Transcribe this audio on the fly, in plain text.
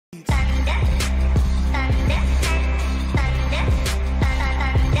Yo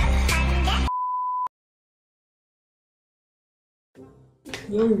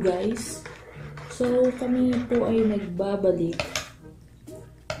guys, so kami po ay nagbabalik.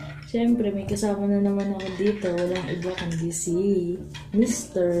 Siyempre may kasama na naman ako dito, walang iba kundi si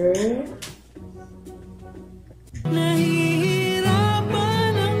Mr.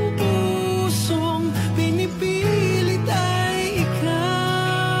 Nahihirapan ang pusong pinipilit ay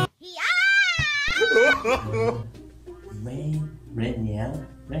ikaw. Breniel.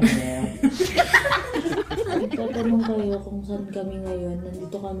 Nagtatanong kayo kung saan kami ngayon.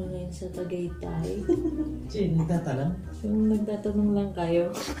 Nandito kami ngayon sa Tagaytay. Sino nagtatanong? Yung nagtatanong lang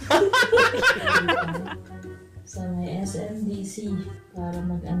kayo. Sa may SMDC para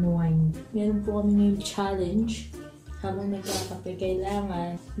mag-unwind. Meron po kami ngayong challenge. Habang nagkakape,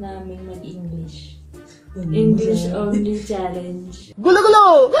 kailangan namin mag-English. English only challenge.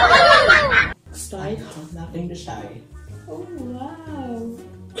 Gulo! Start? I have nothing to say. Oh, wow!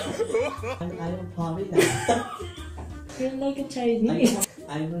 I'm probably You're like a Chinese.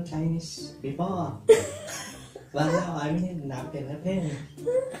 I know Chinese before. But now I'm in napkin.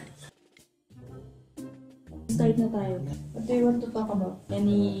 Start na tayo. What do you want to talk about?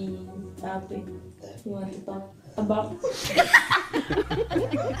 Any topic you want to talk about?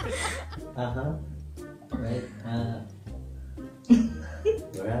 Right.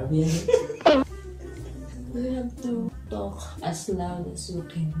 Where are we? You have to talk as loud as you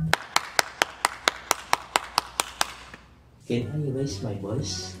can. Can I raise my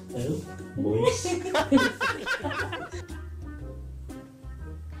voice? Hello? Voice?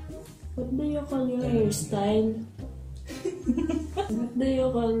 What do you call your hairstyle? What do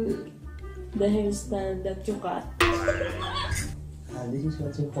you call the hairstyle that you cut? This is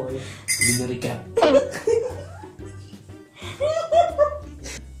what you call binurika.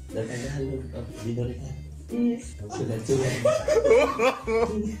 The Tagalog of binurika. Yes. Sulat-sulat.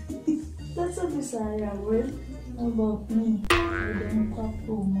 That's a Bisaya word about me. I don't talk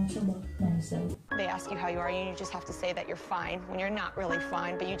too much about myself. They ask you how you are, and you just have to say that you're fine when you're not really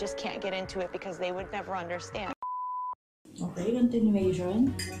fine, but you just can't get into it because they would never understand. Okay,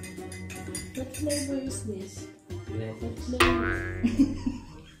 continuation. What flavor is this? Red. What flavor?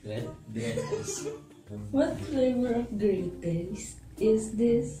 Red. What flavor of grape taste is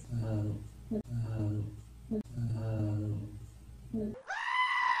this?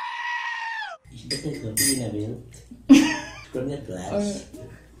 Is that a coffee in a milk? From the glass?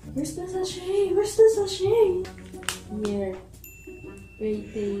 Where's the sachet? Where's the sachet? Here. Grape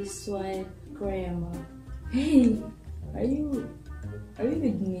taste white crema. Hey, are you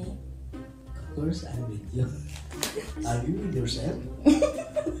with me? Of course I'm with you. Are you with yourself?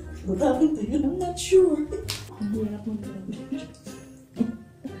 What happened to you? I'm not sure. Ang hirap mag-English.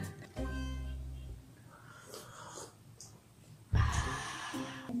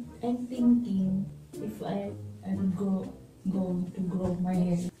 I'm thinking if I'm going to grow my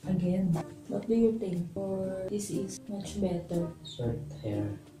hair again. What do you think? Or this is much better? Short hair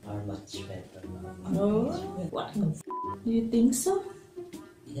are much better now. No? What? Do you think so?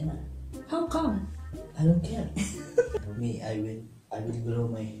 Yeah. How come? I don't care. Me, I will grow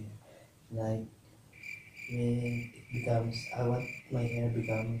my hair. Like when it becomes, I want my hair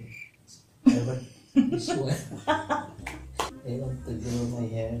become. I want this one. I want to grow my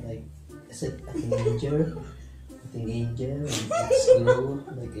hair like as a teenager. And it's grow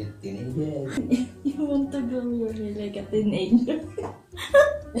like a teenager. You want to grow your hair like a teenager?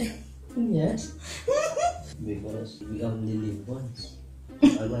 Yes. Because we only live once.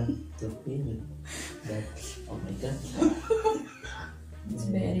 I want to feel that. Oh my God. It's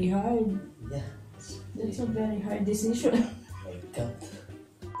very hard. Yeah. That's a very hard decision. Oh my God.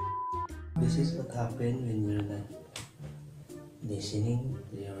 This is what happened when you're not listening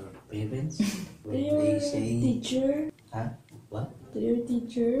to your parents. To When your they say, teacher? huh? What? To your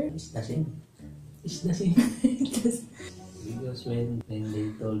teacher? It's the same. It's the same. Just, Because when they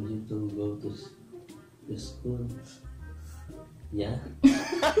told you to go to school, yeah.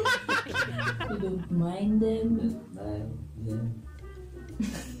 you don't mind them. Yeah.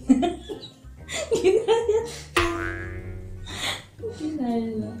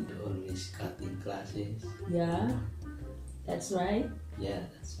 Kinaya. You always cut in classes. Yeah, that's right. Yeah,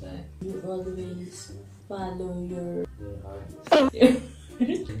 that's right. You always follow your Your heart. You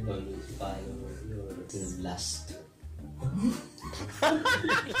always follow your lust.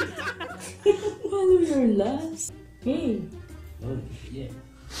 follow your lust. Hey, Oh, yeah.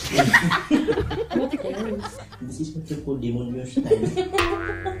 what else? This is what you call demon your style.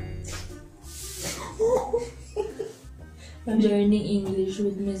 Learning English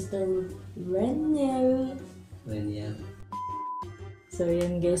with Mr. Renel. Ganyan. So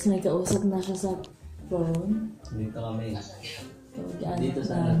yan guys, may kausap na siya sa phone. Dito kami. So, Dito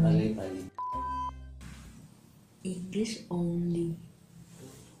sa Tagaytay. English only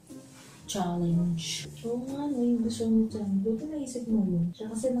challenge. Oo nga, no, English only challenge. Buti naisip mo yun. Siya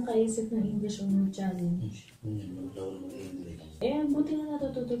kasi nakaisip ng English only challenge. English. Eh, buti nga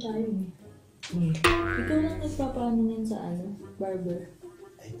natututo tayo eh. Ikaw lang nagpapaano yan sa barber.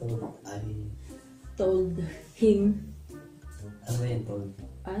 I Told him. ano ba yan, told?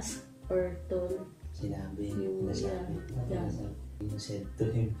 Ask or told? Sinabi. You, Nasabi. yeah. You said to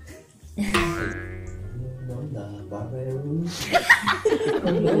him. You know the barber rules.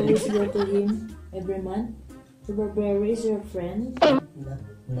 You always go to him every month. The barber is your friend.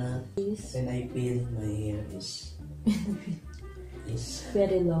 Not Is when I feel my hair is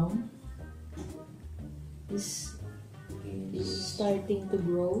very long. Is starting to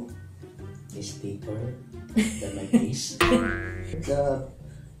grow. is thicker than my face. The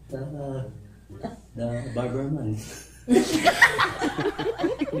barberman.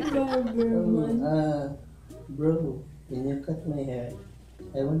 Barberman. Bro, when you cut my hair,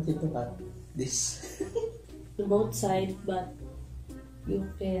 I want you to cut this. To both sides, but you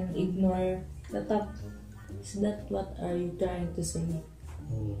can ignore the top. Is that what are you trying to say?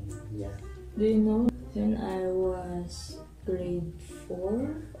 Yeah. Do you know when I was grade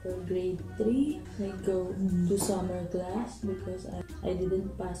 4 or grade 3, I go to summer class because I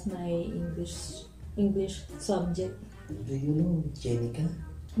didn't pass my English subject. Do you know Jenica?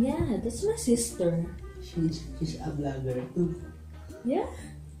 Yeah, that's my sister. She's a vlogger too. Yeah?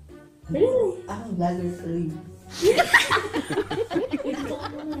 Really? Vlogger too.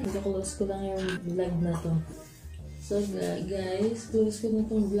 Close ko lang yung vlog na to. So guys, close ko na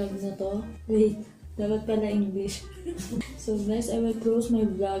tong vlog na to. Wait, dapat pala English. So guys, I will close my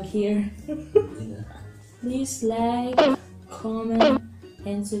vlog here. Please like, comment,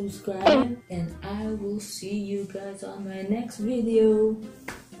 and subscribe. And I will see you guys on my next video.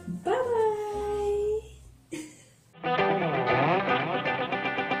 Bye bye!